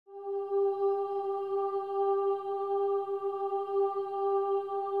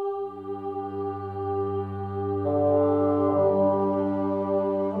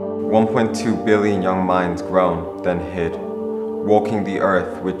1.2 billion young minds grown, then hid, walking the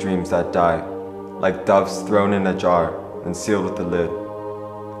earth with dreams that die, like doves thrown in a jar and sealed with a lid.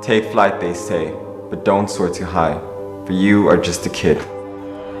 Take flight, they say, but don't soar too high, for you are just a kid.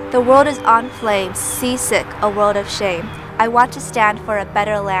 The world is on flames, seasick, a world of shame. I want to stand for a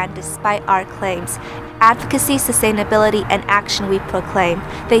better land despite our claims. Advocacy, sustainability, and action we proclaim.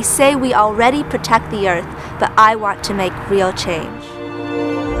 They say we already protect the earth, but I want to make real change.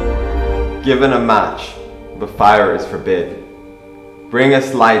 Given a match, but fire is forbid. Bring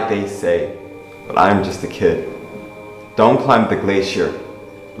us light, they say, but I'm just a kid. Don't climb the glacier.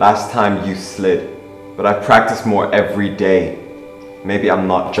 Last time you slid, but I practice more every day. Maybe I'm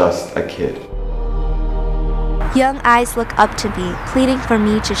not just a kid. Young eyes look up to me, pleading for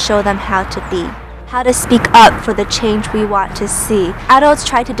me to show them how to be. How to speak up for the change we want to see. Adults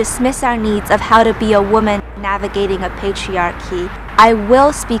try to dismiss our needs of how to be a woman navigating a patriarchy. I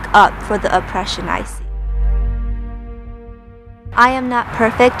will speak up for the oppression I see. I am not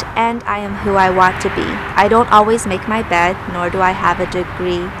perfect, and I am who I want to be. I don't always make my bed, nor do I have a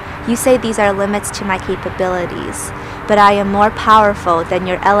degree. You say these are limits to my capabilities, but I am more powerful than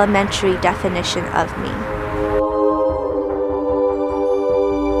your elementary definition of me.